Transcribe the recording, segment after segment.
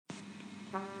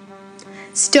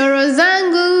Storo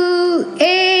zangu,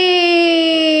 hey!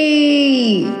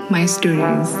 My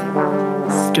stories.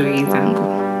 Story zangu.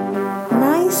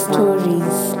 My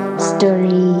stories.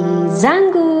 Story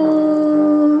zangu.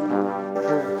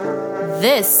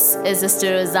 This is the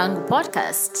Tinder and Bumble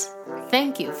podcast.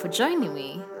 Thank you for joining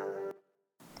me.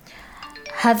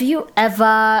 Have you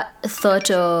ever thought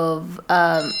of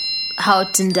how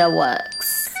Tinder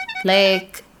works?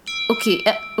 Like, okay,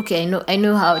 I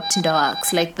know how Tinder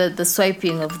works. Like the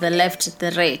swiping of the left to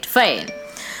the right, fine.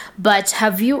 But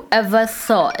have you ever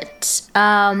thought,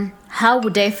 how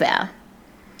would I fare?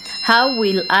 How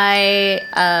will I,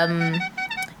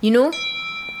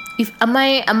 if am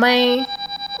I?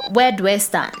 Where do I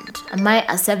stand? Am I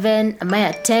a 7? Am I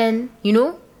a 10?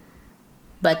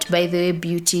 But by the way,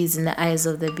 beauty is in the eyes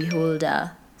of the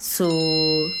beholder. So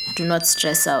do not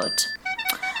stress out.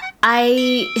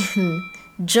 I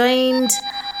joined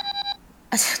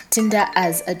Tinder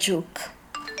as a joke,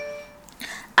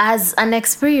 as an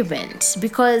experiment,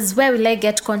 because where will I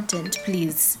get content,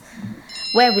 please?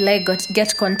 Where will I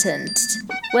get content?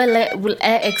 Where will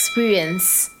I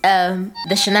experience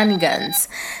the shenanigans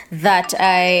that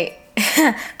I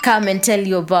come and tell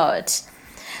you about?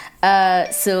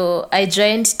 So I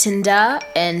joined Tinder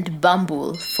and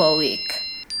Bumble for a week.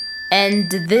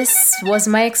 And this was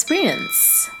my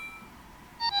experience.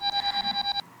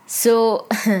 So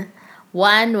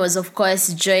one was, of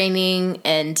course, joining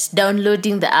and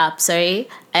downloading the app. I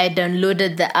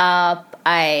downloaded the app.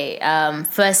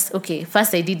 First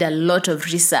I did a lot of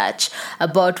research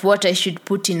about what I should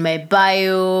put in my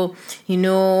bio,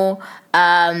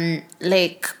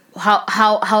 like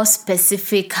how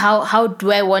specific, how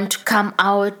do I want to come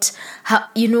out, how,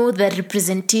 the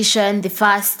representation, the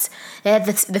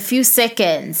few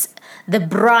seconds, the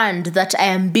brand that I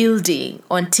am building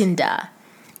on Tinder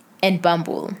and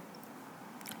Bumble.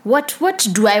 What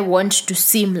do I want to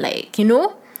seem like,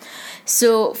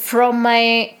 So from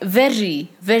my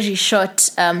very, very short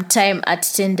time at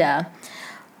Tinder,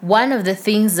 one of the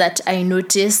things that I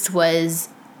noticed was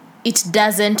it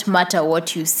doesn't matter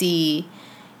what you see.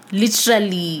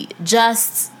 Literally,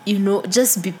 just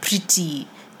be pretty.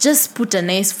 Just put a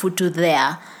nice photo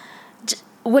there.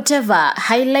 Whatever,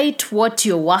 highlight what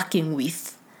you're working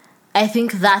with. I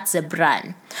think that's a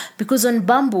brand. Because on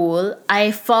Bumble,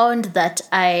 I found that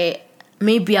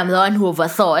maybe I'm the one who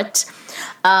overthought.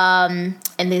 And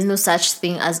there's no such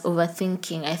thing as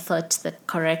overthinking. I thought the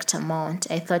correct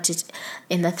amount. I thought it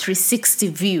in the 360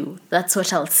 view. That's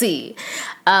what I'll see.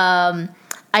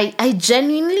 I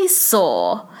genuinely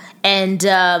saw, and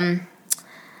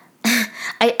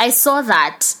I saw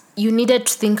that you needed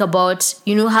to think about,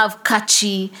 have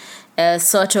catchy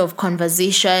sort of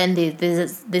conversation.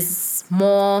 There's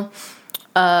more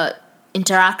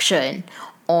interaction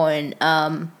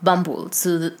on Bumble.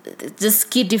 So just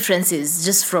key differences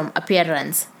just from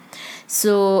appearance.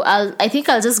 So I think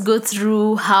I'll just go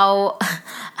through how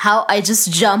I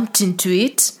just jumped into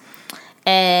it,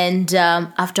 and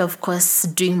after, of course,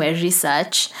 doing my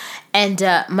research and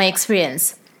my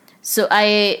experience. So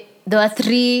there were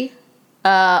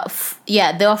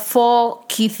there were 4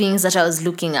 key things that I was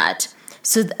looking at.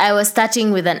 So I was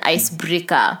starting with an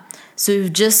icebreaker. So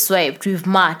we've just swiped, we've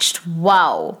matched.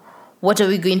 Wow. What are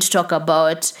we going to talk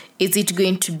about? Is it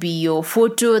going to be your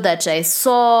photo that I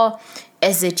saw?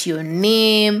 Is it your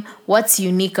name? What's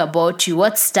unique about you?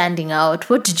 What's standing out?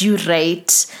 What did you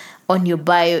write on your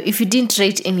bio? If you didn't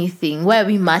write anything, why are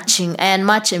we matching? And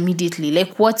match immediately.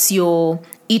 Like, what's your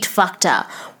it factor?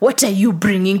 What are you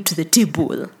bringing to the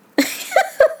table?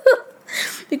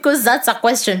 Because that's a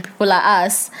question people are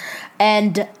asked.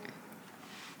 And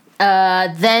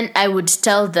then I would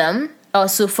tell them.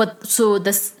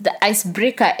 The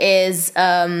icebreaker is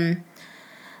the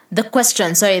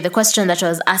question that I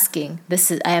was asking.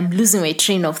 I am losing my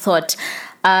train of thought.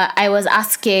 I was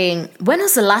asking, when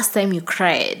was the last time you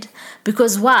cried?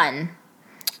 Because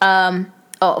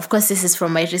of course, this is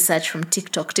from my research from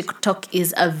TikTok. TikTok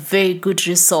is a very good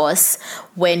resource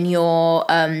when you're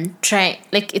trying.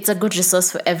 Like, it's a good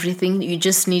resource for everything. You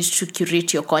just need to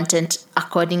curate your content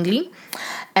accordingly.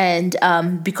 And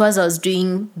because I was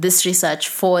doing this research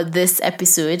for this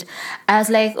episode, I was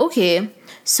like, okay,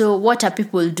 so what are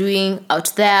people doing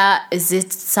out there? Is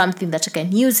it something that I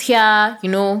can use here,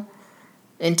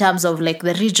 in terms of like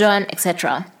the region,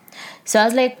 etc. So I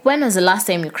was like, when was the last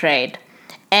time you cried?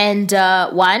 And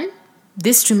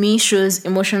this to me shows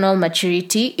emotional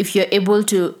maturity. If you're able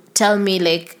to tell me,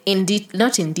 like,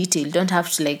 not in detail, don't have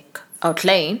to like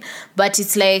outline, but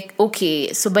it's like,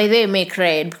 okay, so by the way, I may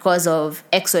cry because of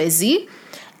XYZ,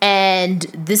 and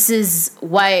this is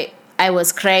why I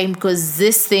was crying because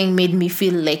this thing made me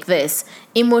feel like this.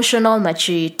 Emotional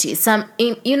maturity, some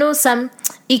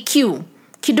EQ,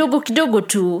 kidogo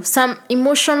too, some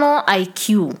emotional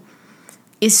IQ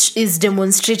is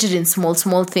demonstrated in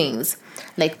small things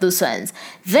like those ones.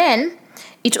 Then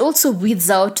it also weeds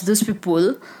out those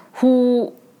people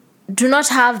who do not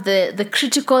have the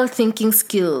critical thinking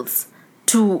skills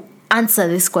to answer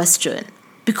this question.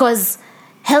 Because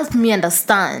help me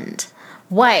understand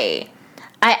why.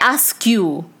 I ask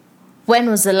you, when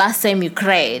was the last time you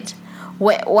cried?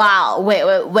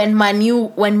 When Man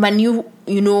U,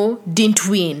 didn't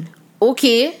win.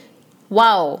 Okay,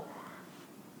 wow.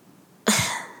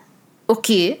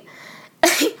 Okay.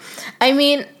 I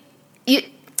mean,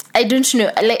 I don't know.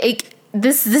 Like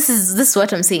this is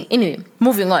what I'm saying. Anyway,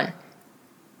 moving on.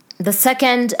 The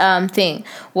second thing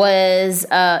was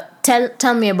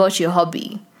tell me about your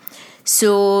hobby.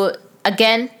 So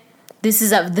again,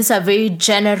 these are very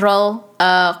general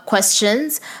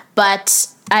questions, but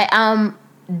I am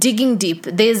digging deep.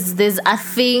 There's a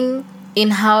thing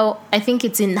in how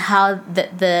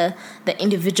the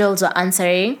individuals are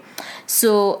answering.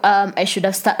 So I should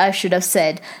have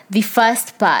said the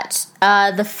first part.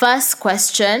 The first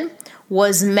question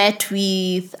was met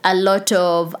with a lot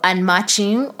of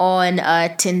unmatching on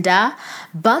Tinder.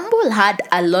 Bumble had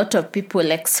a lot of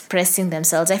people expressing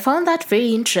themselves. I found that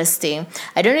very interesting.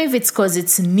 I don't know if it's because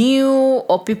it's new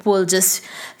or people just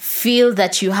feel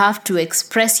that you have to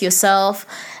express yourself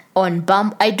on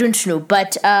Bumble. I don't know,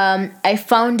 but I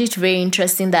found it very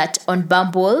interesting that on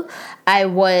Bumble,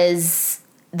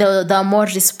 there are more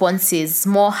responses,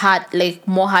 more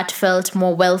heartfelt,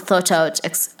 more well thought out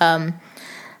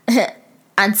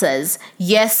answers.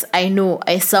 Yes, I know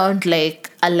I sound like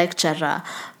a lecturer,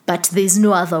 but there's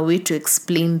no other way to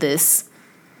explain this.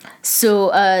 So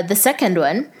the second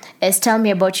one is tell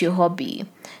me about your hobby.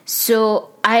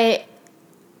 So I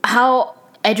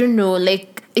don't know,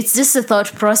 like it's just a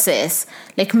thought process.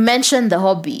 Like mention the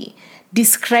hobby,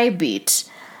 describe it,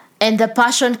 and the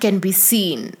passion can be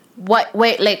seen.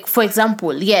 Like for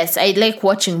example, yes, I like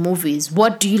watching movies.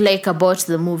 What do you like about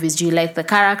the movies? Do you like the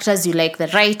characters? Do you like the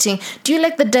writing? Do you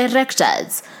like the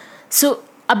directors? So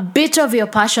a bit of your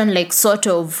passion like sort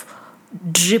of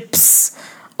drips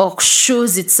or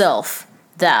shows itself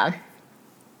there.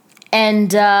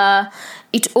 And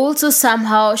it also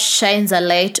somehow shines a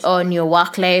light on your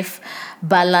work-life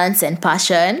balance and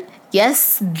passion.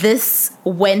 Yes, this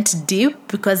went deep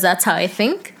because that's how I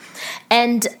think.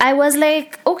 And I was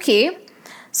like, okay,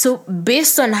 so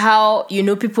based on how,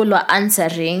 people were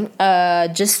answering,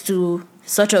 just to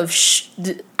sort of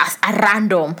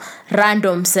a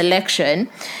random selection,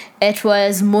 it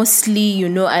was mostly,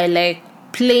 I like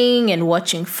playing and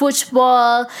watching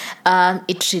football.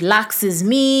 It relaxes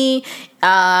me.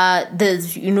 Then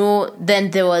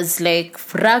there was like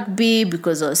rugby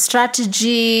because of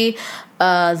strategy.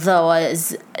 There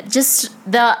was just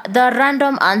the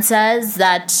random answers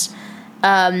that,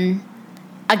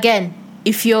 again,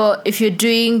 if you're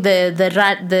doing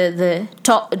the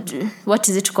talk, what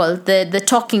is it called, the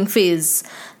talking phase,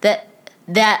 that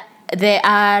there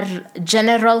are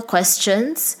general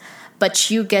questions,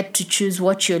 but you get to choose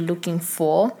what you're looking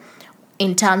for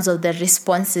in terms of the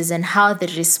responses and how they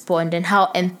respond and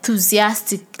how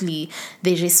enthusiastically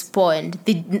they respond,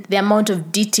 the amount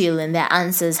of detail in their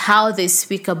answers, how they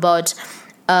speak about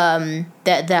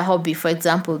their hobby, for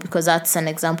example, because that's an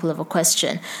example of a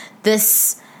question.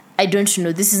 This, I don't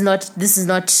know, this is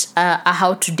not a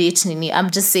how to date Nini.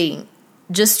 I'm just saying,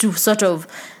 just to sort of,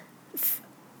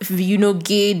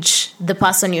 gauge the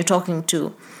person you're talking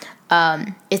to.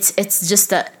 It's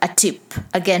just a tip,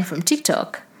 again, from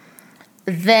TikTok.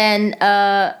 Then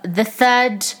the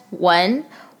third one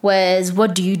was,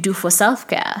 what do you do for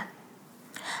self-care?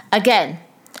 Again,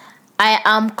 I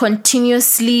am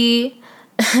continuously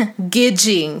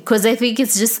gauging, because I think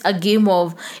it's just a game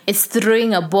of, it's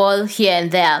throwing a ball here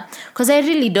and there, because I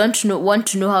really don't want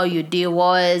to know how your day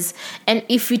was, and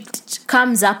if it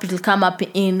comes up, it'll come up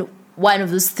in one of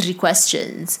those three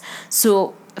questions.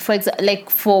 So for example, like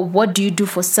for what do you do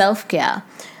for self-care,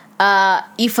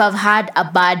 if I've had a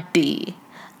bad day,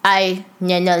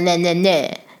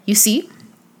 you see.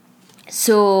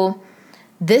 So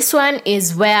this one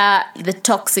is where the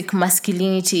toxic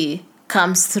masculinity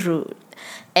comes through.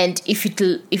 And if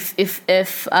the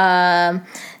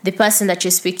person that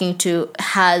you're speaking to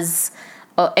has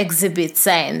or exhibits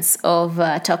signs of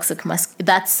toxic masculinity,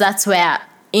 that's where,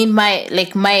 in my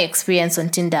experience on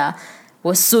Tinder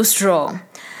was so strong.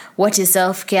 What is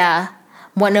self-care?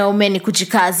 Mwanaume ni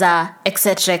kujikaza,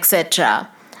 etc., etc.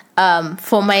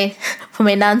 For my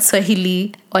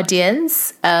non-Swahili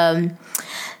audience,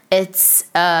 it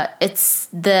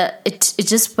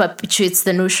just perpetuates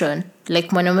the notion,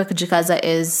 like mwanaume kujikaza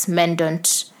is men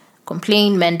don't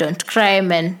complain, men don't cry,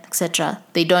 men etc.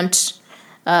 They don't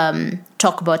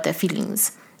talk about their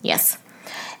feelings. Yes.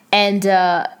 And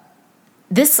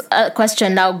this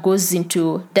question now goes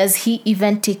into, does he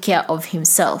even take care of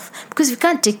himself? Because if he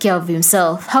can't take care of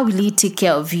himself, how will he take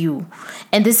care of you?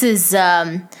 And this is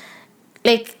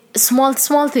like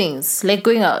small things, like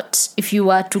going out. If you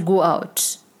were to go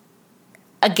out,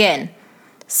 again,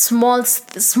 small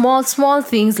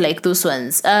things like those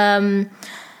ones.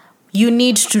 You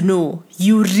need to know.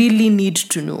 You really need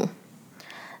to know.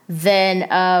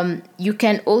 Then you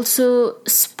can also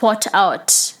spot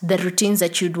out the routines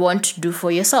that you'd want to do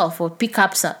for yourself, or pick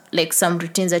up some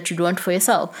routines that you'd want for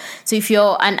yourself. So if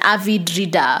you're an avid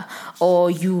reader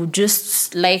or you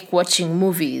just like watching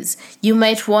movies, you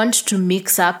might want to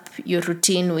mix up your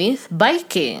routine with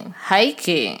biking,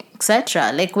 hiking,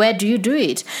 etc. Like, where do you do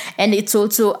it? And it's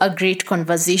also a great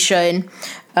conversation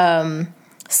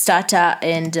starter,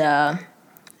 and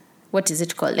what is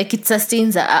it called? Like, it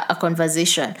sustains a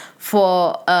conversation.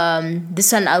 For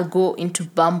this one, I'll go into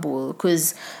Bumble,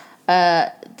 because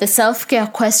the self-care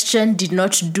question did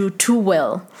not do too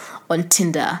well on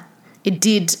Tinder. It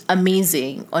did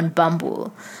amazing on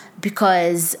Bumble,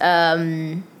 because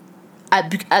as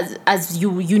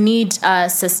you need a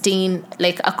sustain,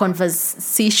 like a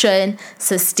conversation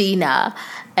sustainer,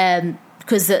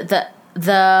 because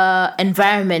the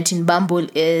environment in Bumble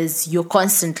is you're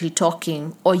constantly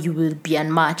talking, or you will be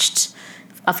unmatched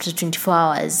after 24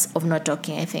 hours of not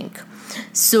talking, I think.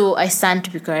 So I stand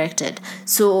to be corrected.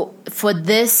 So for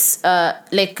this,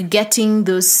 like getting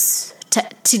those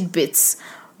tidbits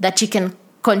that you can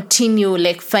continue,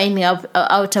 like finding out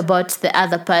about the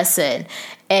other person,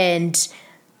 and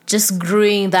just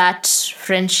growing that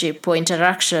friendship or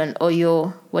interaction, or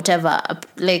your whatever,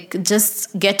 like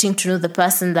just getting to know the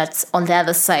person that's on the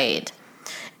other side,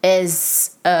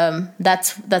 is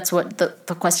that's what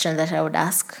the question that I would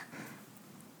ask.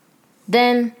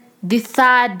 Then the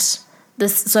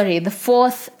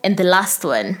fourth and the last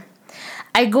one,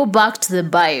 I go back to the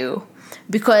bio,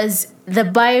 because the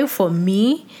bio for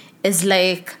me is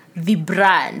like the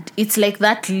brand. It's like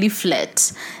that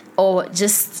leaflet, or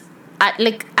just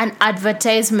like an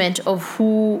advertisement of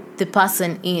who the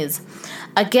person is.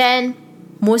 Again,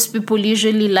 most people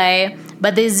usually lie,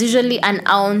 but there's usually an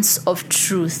ounce of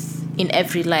truth in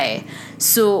every lie.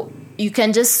 So you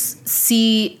can just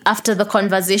see, after the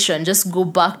conversation, just go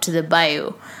back to the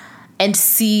bio and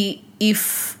see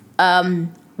if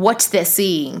what they're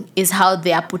saying is how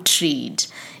they are portrayed,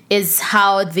 is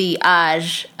how they are,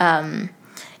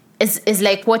 is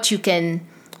like what you can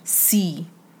see.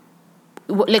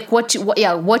 Like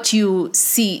what you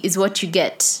see is what you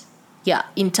get,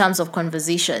 in terms of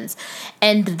conversations.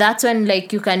 And that's when,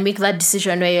 like, you can make that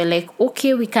decision where you're like,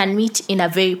 okay, we can meet in a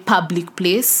very public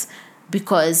place,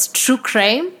 because true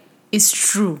crime is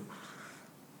true.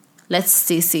 Let's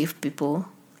stay safe, people.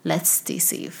 Let's stay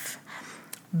safe.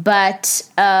 But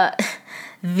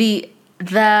the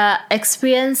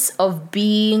experience of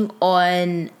being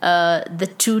on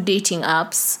the two dating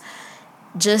apps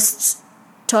just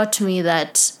taught me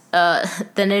that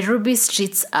the Nairobi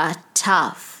streets are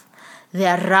tough. They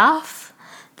are rough.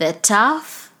 They're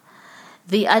tough.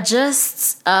 They are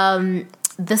just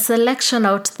the selection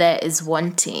out there is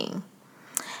wanting.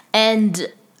 And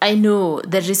I know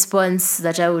the response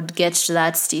that I would get to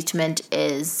that statement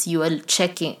is, you're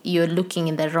looking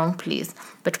in the wrong place.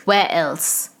 But where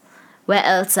else? Where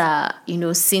else are,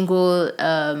 single,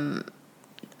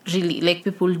 really, like,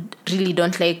 people really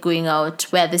don't like going out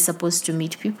where they're supposed to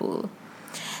meet people.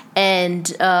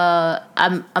 And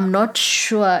I'm not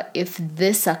sure if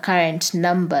these are current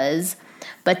numbers,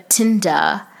 but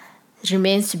Tinder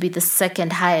remains to be the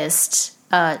second highest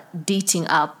dating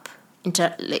app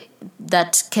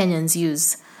that Kenyans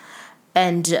use.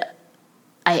 And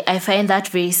I find that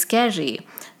very scary,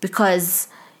 because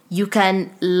you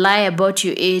can lie about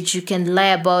your age, you can lie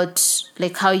about,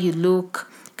 like, how you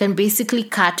look, you can basically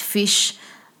catfish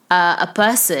a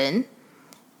person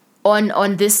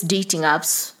on these dating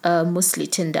apps, mostly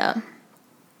Tinder,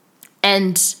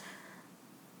 and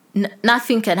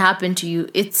nothing can happen to you.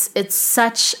 It's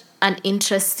such an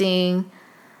interesting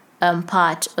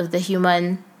part of the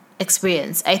human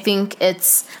experience. I think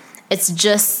it's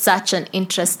just such an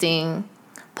interesting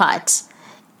part.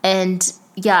 And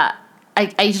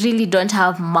I really don't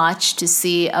have much to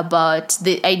say about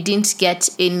I didn't get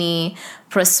any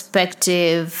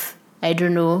prospective,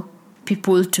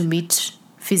 people to meet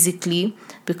physically,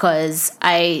 because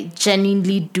I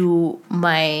genuinely do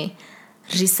my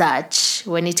research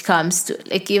when it comes to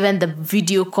like even the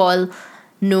video call.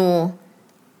 No,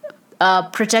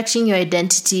 protecting your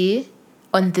identity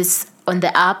on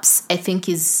the apps, I think,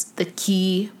 is the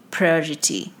key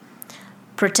priority.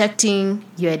 Protecting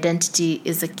your identity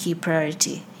is a key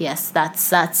priority. Yes,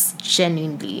 that's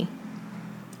genuinely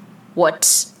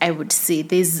what I would say.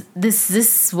 There's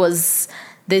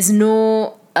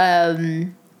no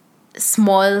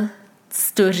small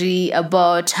story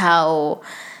about how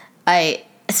I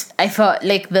felt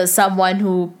like there's someone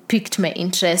who piqued my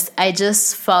interest. I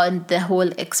just found the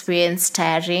whole experience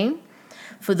tiring.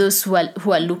 For those who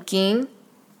are looking,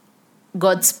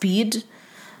 Godspeed.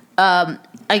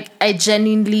 I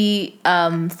genuinely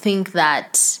think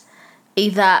that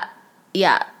either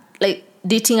like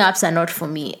dating apps are not for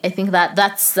me. I think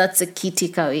that's a key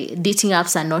takeaway. Dating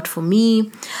apps are not for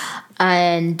me,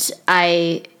 and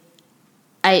I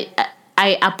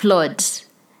applaud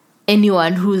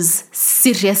anyone who's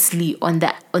seriously on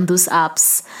those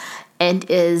apps and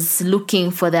is looking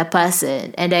for their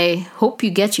person. And I hope you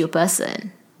get your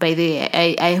person. By the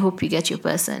way, I hope you get your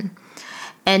person.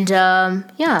 And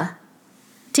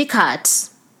take heart.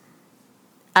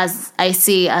 As I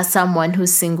say, as someone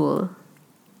who's single,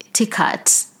 take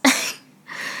heart.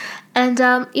 And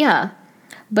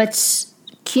but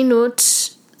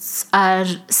keynotes are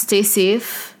stay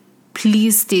safe.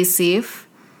 Please stay safe.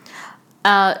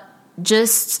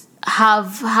 Just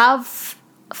have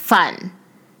fun.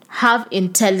 Have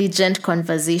intelligent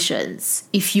conversations.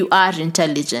 If you are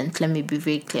intelligent, let me be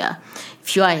very clear.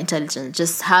 If you are intelligent,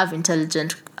 just have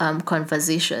intelligent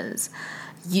conversations.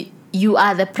 You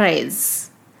are the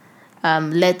prize.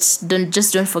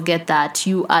 Don't forget that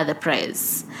you are the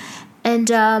prize. And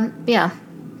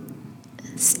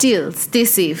still stay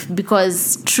safe,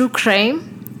 because true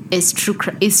crime is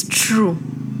true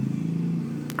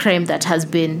crime that has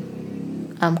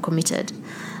been committed.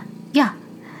 Yeah.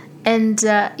 And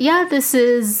this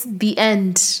is the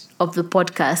end of the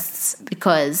podcasts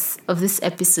because of this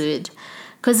episode,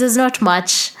 because there's not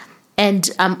much, and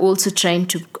I'm also trying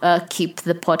to keep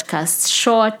the podcast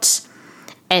short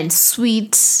and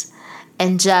sweet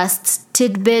and just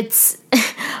tidbits.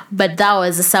 But that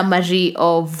was a summary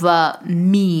of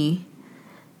me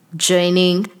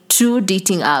joining 2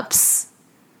 dating apps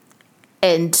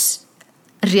and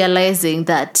realizing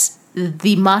that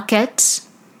the market,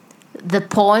 the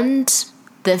pond,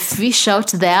 the fish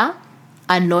out there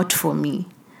are not for me.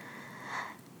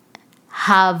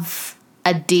 Have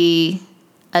a day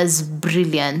as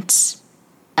brilliant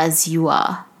as you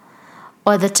are,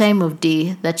 or the time of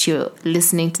day that you're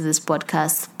listening to this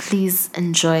podcast. Please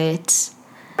enjoy it.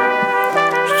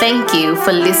 Thank you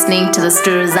for listening to the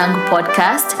Story Zangu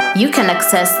podcast. You can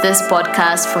access this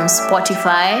podcast from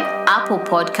Spotify, Apple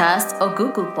Podcast, or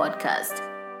Google Podcast.